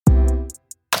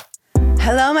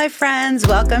Hello, my friends.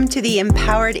 Welcome to the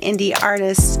Empowered Indie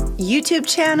Artists YouTube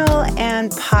channel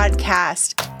and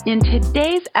podcast. In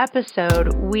today's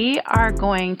episode, we are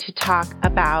going to talk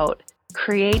about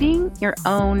creating your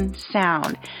own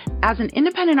sound. As an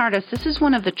independent artist, this is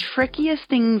one of the trickiest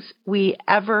things we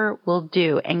ever will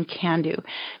do and can do,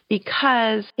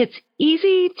 because it's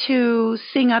easy to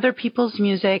sing other people's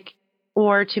music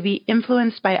or to be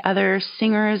influenced by other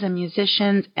singers and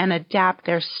musicians and adapt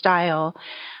their style.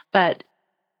 But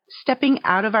stepping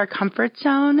out of our comfort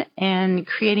zone and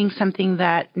creating something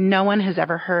that no one has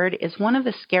ever heard is one of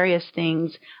the scariest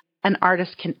things an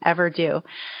artist can ever do.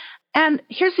 And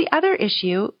here's the other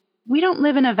issue. We don't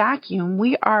live in a vacuum.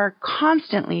 We are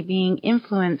constantly being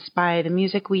influenced by the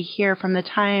music we hear from the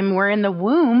time we're in the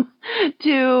womb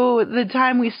to the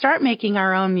time we start making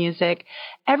our own music.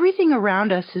 Everything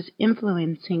around us is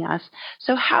influencing us.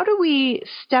 So how do we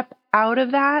step out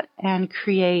of that and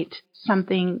create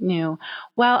something new?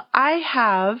 Well, I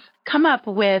have come up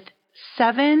with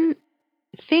 7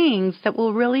 things that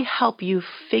will really help you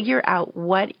figure out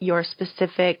what your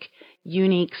specific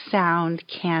unique sound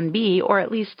can be, or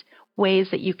at least ways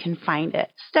that you can find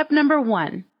it. Step number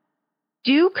 1,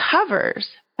 do covers,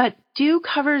 but do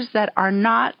covers that are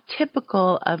not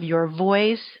typical of your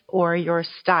voice or your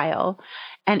style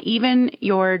and even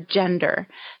your gender.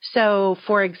 So,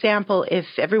 for example, if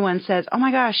everyone says, oh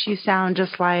my gosh, you sound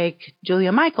just like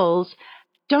Julia Michaels,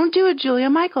 don't do a Julia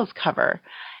Michaels cover.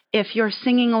 If you're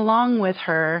singing along with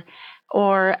her,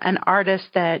 or an artist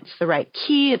that's the right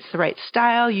key, it's the right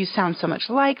style, you sound so much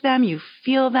like them, you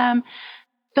feel them,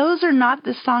 those are not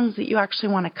the songs that you actually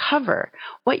want to cover.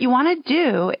 What you want to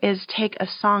do is take a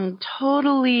song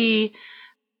totally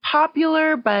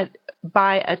popular, but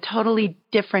by a totally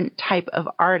different type of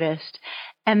artist,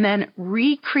 and then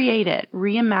recreate it,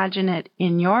 reimagine it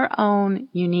in your own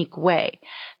unique way.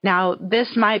 Now,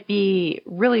 this might be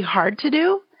really hard to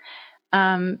do,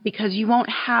 because you won't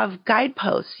have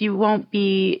guideposts. You won't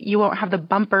have the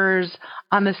bumpers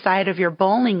on the side of your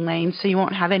bowling lane, so you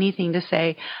won't have anything to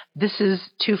say, this is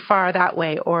too far that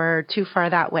way or too far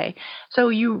that way. So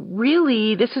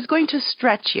this is going to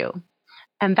stretch you,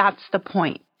 and that's the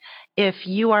point. If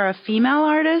you are a female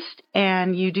artist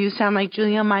and you do sound like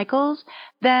Julia Michaels,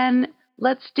 then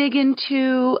let's dig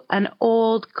into an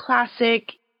old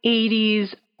classic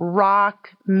 80s rock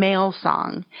male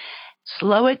song.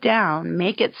 Slow it down,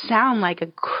 make it sound like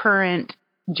a current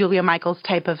Julia Michaels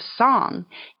type of song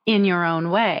in your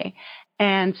own way,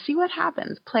 and see what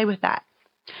happens. Play with that.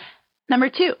 Number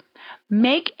 2,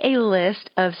 make a list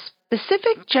of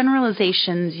specific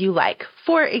generalizations you like.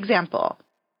 For example,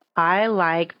 I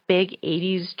like big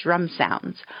 80s drum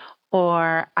sounds,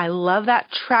 or I love that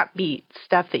trap beat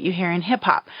stuff that you hear in hip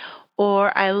hop,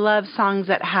 or I love songs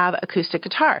that have acoustic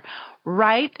guitar.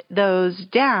 Write those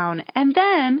down and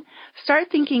then start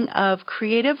thinking of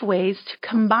creative ways to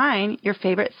combine your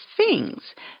favorite things.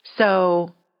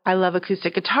 So I love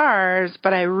acoustic guitars,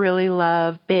 but I really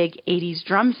love big 80s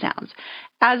drum sounds.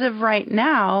 As of right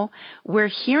now, we're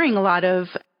hearing a lot of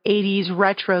 80s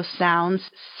retro sounds,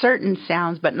 certain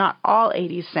sounds, but not all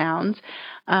 80s sounds.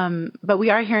 But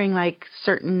we are hearing like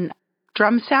certain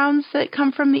drum sounds that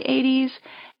come from the 80s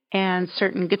and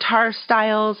certain guitar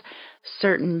styles,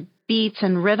 certain beats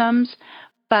and rhythms,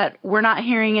 but we're not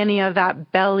hearing any of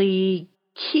that belly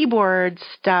keyboard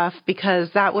stuff, because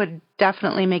that would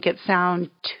definitely make it sound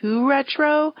too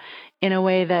retro in a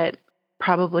way that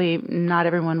probably not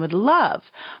everyone would love.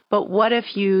 But what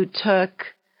if you took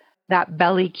that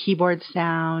belly keyboard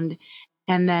sound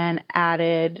and then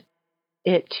added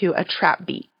it to a trap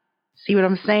beat? See what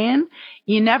I'm saying?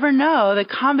 You never know. The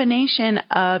combination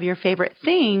of your favorite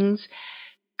things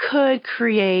could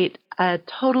create a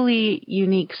totally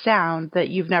unique sound that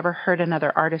you've never heard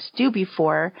another artist do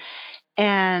before.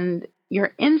 And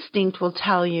your instinct will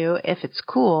tell you if it's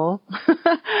cool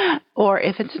or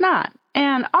if it's not.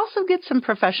 And also get some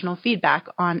professional feedback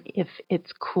on if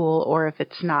it's cool or if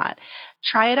it's not.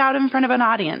 Try it out in front of an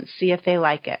audience. See if they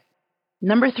like it.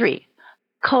 Number 3,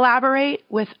 collaborate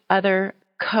with other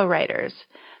co-writers.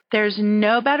 There's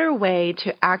no better way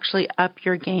to actually up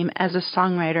your game as a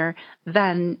songwriter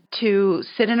than to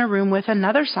sit in a room with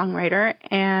another songwriter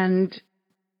and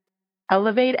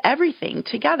elevate everything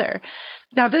together.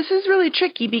 Now, this is really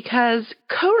tricky because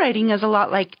co-writing is a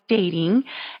lot like dating,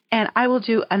 and I will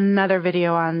do another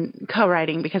video on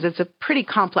co-writing because it's a pretty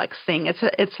complex thing.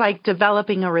 It's like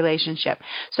developing a relationship.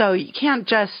 So you can't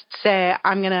just say,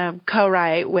 I'm going to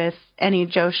co-write with any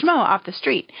Joe Schmo off the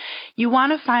street. You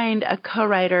want to find a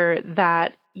co-writer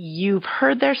that you've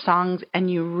heard their songs and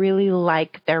you really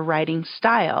like their writing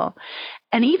style.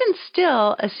 And even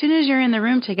still, as soon as you're in the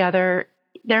room together,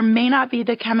 There may not be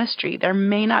the chemistry. There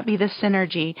may not be the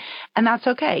synergy. And that's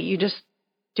okay. You just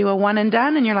do a one and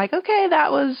done and you're like, okay,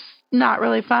 that was not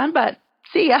really fun, but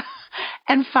see ya.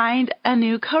 And find a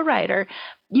new co-writer.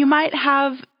 You might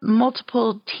have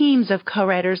multiple teams of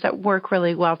co-writers that work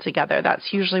really well together.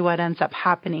 That's usually what ends up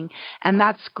happening. And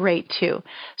that's great too.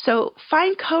 So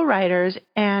find co-writers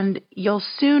and you'll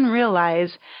soon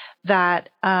realize that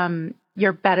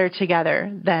you're better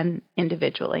together than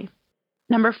individually.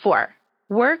 Number 4,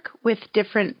 work with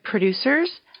different producers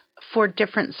for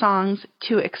different songs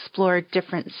to explore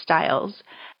different styles.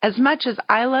 As much as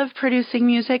I love producing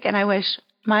music, and I wish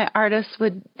my artists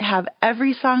would have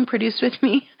every song produced with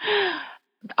me,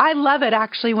 I love it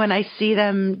actually when I see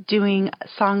them doing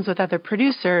songs with other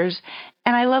producers,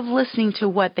 and I love listening to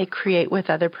what they create with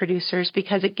other producers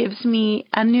because it gives me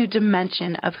a new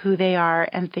dimension of who they are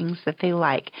and things that they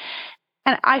like.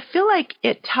 And I feel like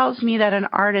it tells me that an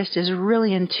artist is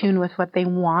really in tune with what they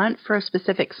want for a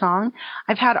specific song.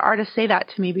 I've had artists say that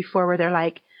to me before where they're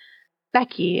like,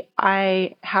 Becky,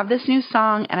 I have this new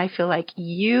song and I feel like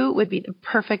you would be the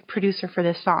perfect producer for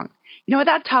this song. You know what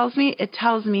that tells me? It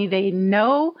tells me they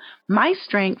know my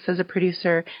strengths as a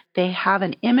producer. They have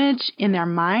an image in their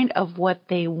mind of what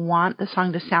they want the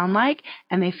song to sound like,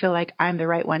 and they feel like I'm the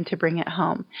right one to bring it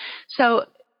home. So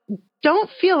don't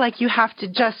feel like you have to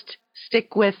just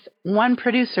stick with one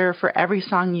producer for every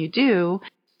song you do.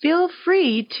 Feel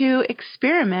free to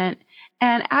experiment.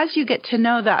 And as you get to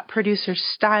know that producer's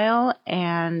style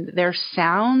and their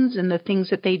sounds and the things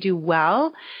that they do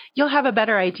well, you'll have a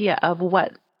better idea of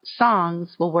what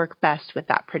songs will work best with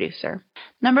that producer.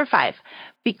 Number 5,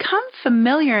 become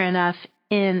familiar enough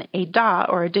in a DAW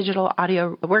or a digital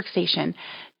audio workstation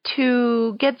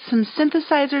to get some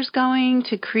synthesizers going,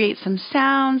 to create some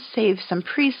sounds, save some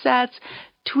presets,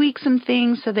 tweak some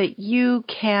things so that you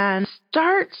can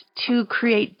start to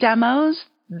create demos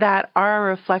that are a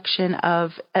reflection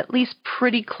of at least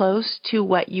pretty close to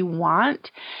what you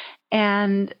want.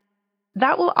 And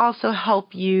that will also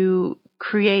help you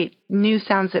create new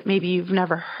sounds that maybe you've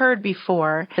never heard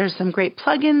before. There's some great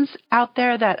plugins out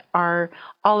there that are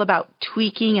all about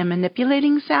tweaking and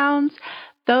manipulating sounds.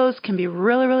 Those can be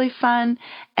really, really fun.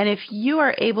 And if you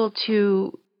are able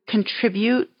to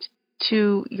contribute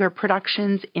to your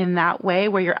productions in that way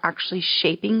where you're actually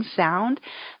shaping sound,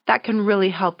 that can really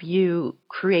help you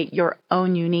create your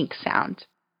own unique sound.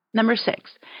 Number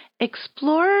 6,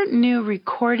 explore new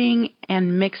recording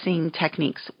and mixing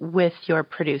techniques with your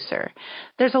producer.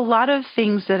 There's a lot of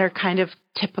things that are kind of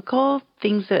typical,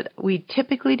 things that we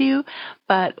typically do,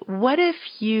 but what if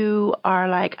you are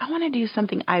like, I want to do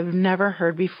something I've never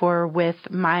heard before with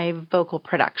my vocal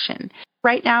production?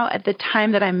 Right now, at the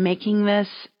time that I'm making this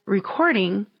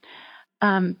recording,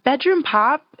 bedroom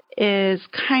pop has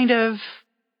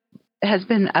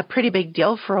been a pretty big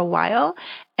deal for a while.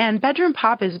 And bedroom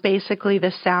pop is basically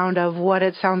the sound of what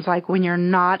it sounds like when you're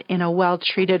not in a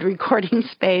well-treated recording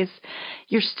space.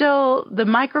 The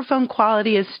microphone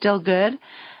quality is still good,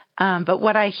 but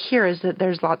what I hear is that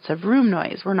there's lots of room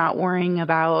noise. We're not worrying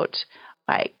about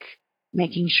like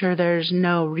making sure there's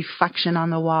no reflection on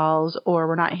the walls, or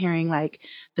we're not hearing like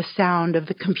the sound of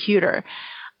the computer.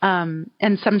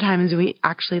 And sometimes we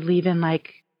actually leave in like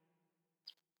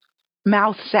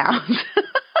mouth sounds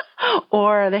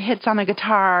or the hits on a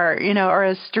guitar, or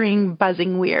a string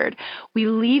buzzing weird. We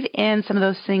leave in some of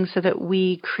those things so that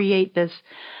we create this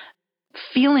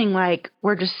feeling like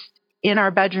we're just in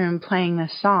our bedroom playing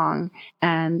this song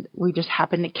and we just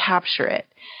happen to capture it.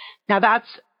 Now that's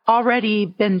already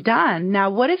been done. Now,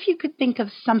 what if you could think of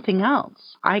something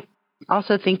else? I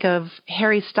also think of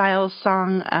Harry Styles'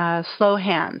 song, Slow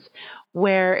Hands,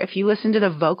 where if you listen to the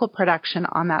vocal production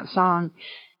on that song,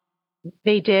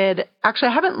 actually,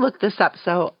 I haven't looked this up,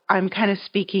 so I'm kind of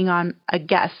speaking on a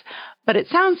guess, but it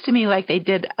sounds to me like they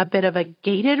did a bit of a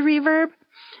gated reverb.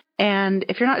 And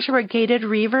if you're not sure what gated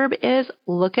reverb is,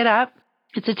 look it up.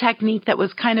 It's a technique that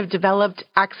was kind of developed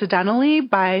accidentally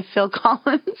by Phil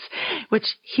Collins, which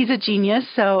he's a genius.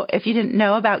 So if you didn't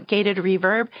know about gated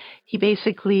reverb, he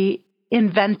basically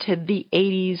invented the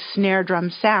 80s snare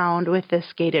drum sound with this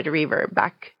gated reverb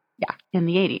back, in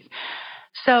the 80s.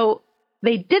 So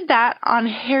they did that on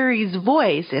Harry's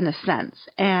voice in a sense,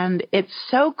 and it's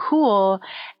so cool,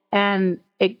 and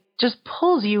it just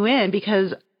pulls you in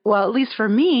because, well, at least for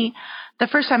me, the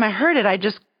first time I heard it, I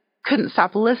just couldn't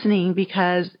stop listening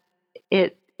because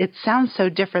it sounds so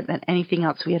different than anything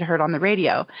else we had heard on the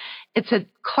radio. It's a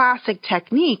classic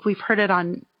technique. We've heard it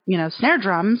on, snare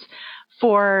drums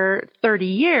for 30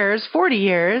 years, 40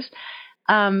 years,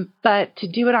 But to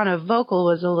do it on a vocal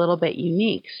was a little bit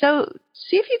unique. So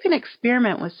see if you can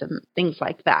experiment with some things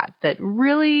like that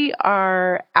really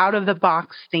are out of the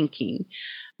box thinking.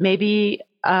 Maybe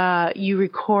you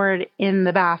record in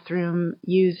the bathroom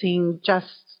using just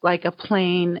like a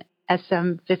plain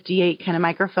SM58 kind of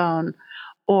microphone,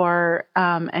 or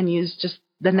and use just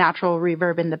the natural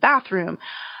reverb in the bathroom.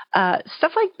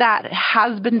 Stuff like that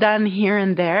has been done here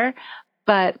and there,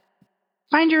 but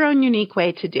find your own unique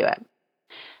way to do it.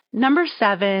 Number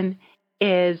 7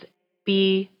 is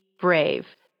be brave.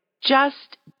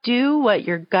 Just do what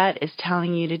your gut is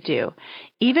telling you to do.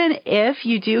 Even if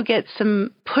you do get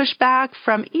some pushback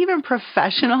from even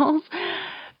professionals,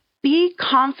 be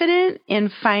confident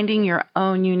in finding your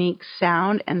own unique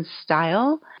sound and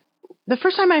style. The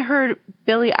first time I heard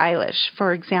Billie Eilish,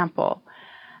 for example,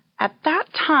 at that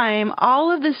time,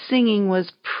 all of the singing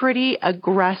was pretty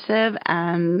aggressive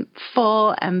and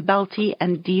full and belty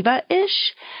and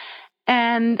diva-ish.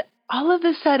 And all of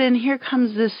a sudden, here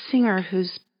comes this singer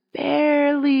who's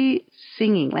barely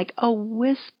singing, like a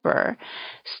whisper,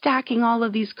 stacking all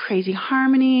of these crazy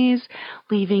harmonies,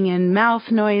 leaving in mouth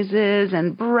noises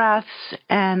and breaths,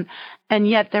 and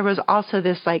yet there was also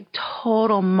this like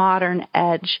total modern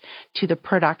edge to the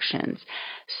productions.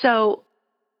 So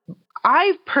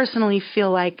I personally feel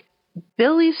like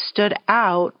Billie stood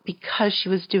out because she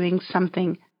was doing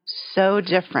something so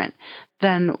different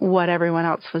than what everyone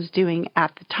else was doing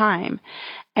at the time.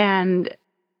 And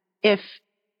if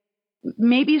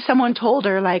maybe someone told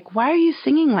her, like, why are you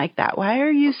singing like that? Why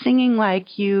are you singing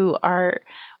like you are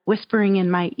whispering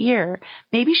in my ear?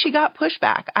 Maybe she got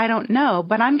pushback. I don't know,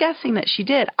 but I'm guessing that she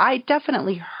did. I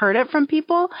definitely heard it from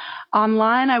people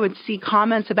online. I would see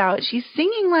comments about she's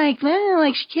singing like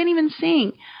she can't even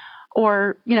sing.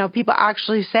 Or, people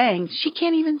actually saying she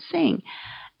can't even sing.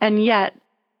 And yet,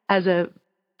 as a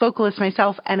vocalist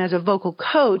myself and as a vocal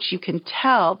coach, you can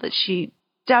tell that she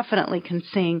definitely can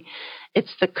sing.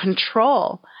 It's the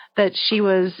control that she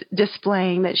was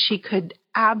displaying, that she could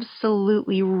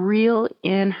absolutely reel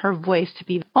in her voice to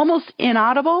be almost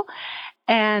inaudible,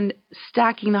 and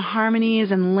stacking the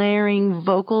harmonies and layering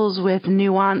vocals with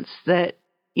nuance that,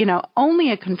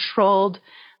 only a controlled,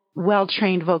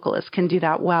 well-trained vocalist can do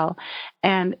that well.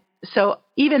 And so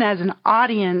even as an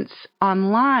audience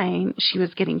online, she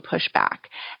was getting pushback.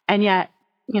 And yet,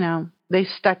 they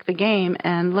stuck the game,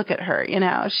 and look at her,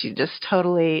 she just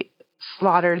totally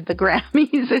slaughtered the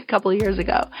Grammys a couple of years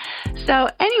ago. So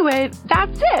anyway,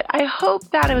 that's it. I hope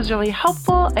that it was really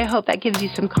helpful. I hope that gives you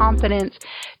some confidence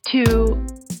to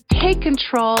take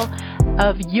control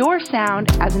of your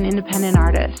sound as an independent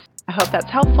artist. I hope that's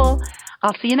helpful.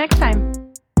 I'll see you next time.